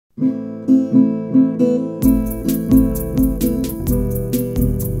Good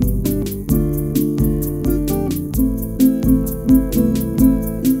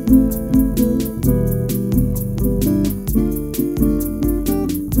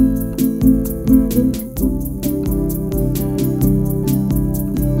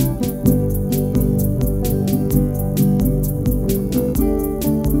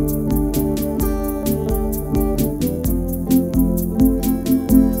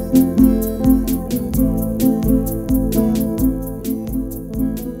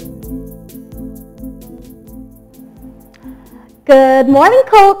morning,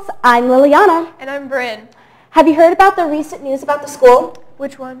 Colts. I'm Liliana. And I'm Bryn. Have you heard about the recent news about the school?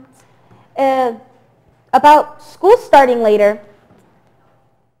 Which ones? About school starting later.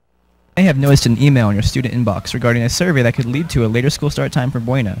 I have noticed an email in your student inbox regarding a survey that could lead to a later school start time for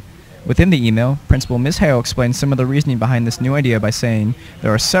Buena. Within the email, Principal Ms. Harrell explains some of the reasoning behind this new idea by saying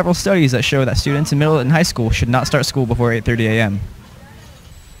there are several studies that show that students in middle and high school should not start school before 8:30 a.m.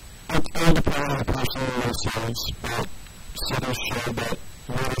 Studies show that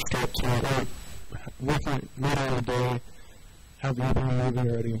later start time, working later in the day, have you been moving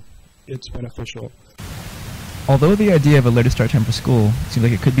already, it's beneficial. Although the idea of a later start time for school seems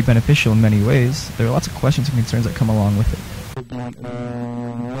like it could be beneficial in many ways, there are lots of questions and concerns that come along with it. There will be a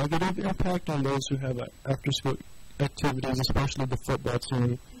negative impact on those who have after-school activities, especially the football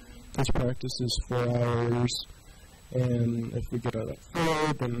team. This practice is 4 hours, and if we get out at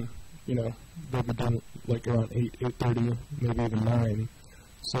 4, then they'll be done like around 8, 8:30, maybe even 9.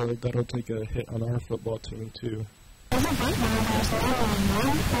 So that'll take a hit on our football team too.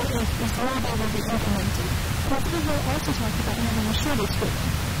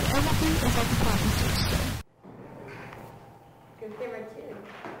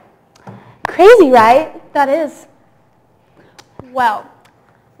 Crazy, right? That is. Well,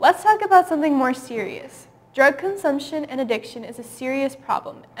 let's talk about something more serious. Drug consumption and addiction is a serious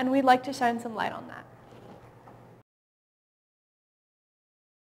problem, and we'd like to shine some light on that.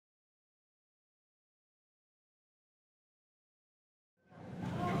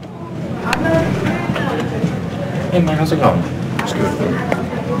 Hey man, how's it going? It's good.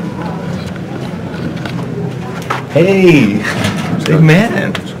 Hey, big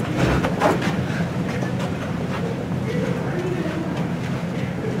man.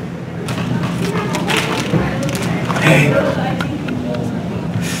 Hey.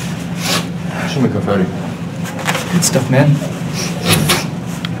 Show me confetti. Good stuff, man.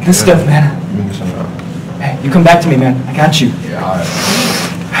 Good stuff, man. Give me some. Hey, you come back to me, man. I got you. Yeah, all right.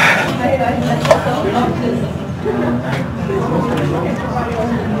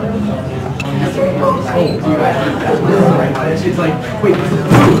 It's like, wait.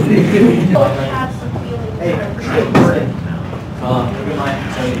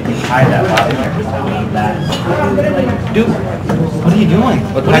 Dude, what are you doing?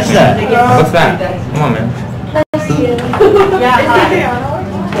 What is that? What's that? Come on, man.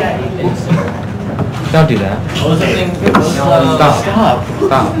 Don't do that.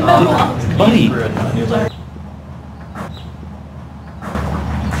 Stop. Buddy.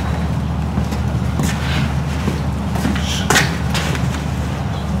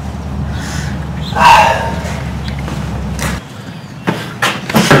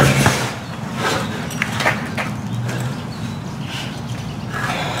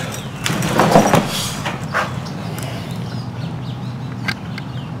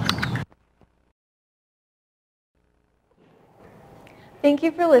 Thank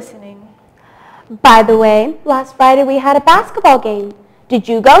you for listening. By the way, last Friday we had a basketball game. Did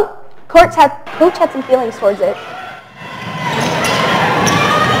you go? Coach had some feelings towards it.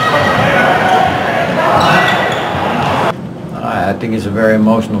 I think it's a very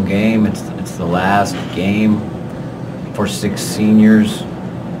emotional game. It's the last game for 6 seniors, 2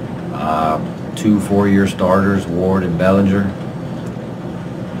 4-year starters, Ward and Bellinger.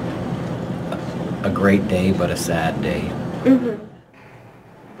 A great day, but a sad day. Mm-hmm.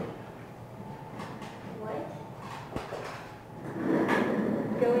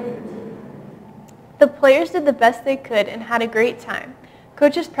 The players did the best they could and had a great time.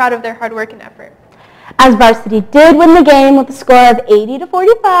 Coach is proud of their hard work and effort. As varsity did win the game with a score of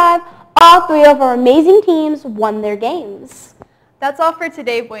 80-45, all 3 of our amazing teams won their games. That's all for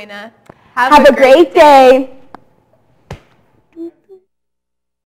today, Buena. Have a great day.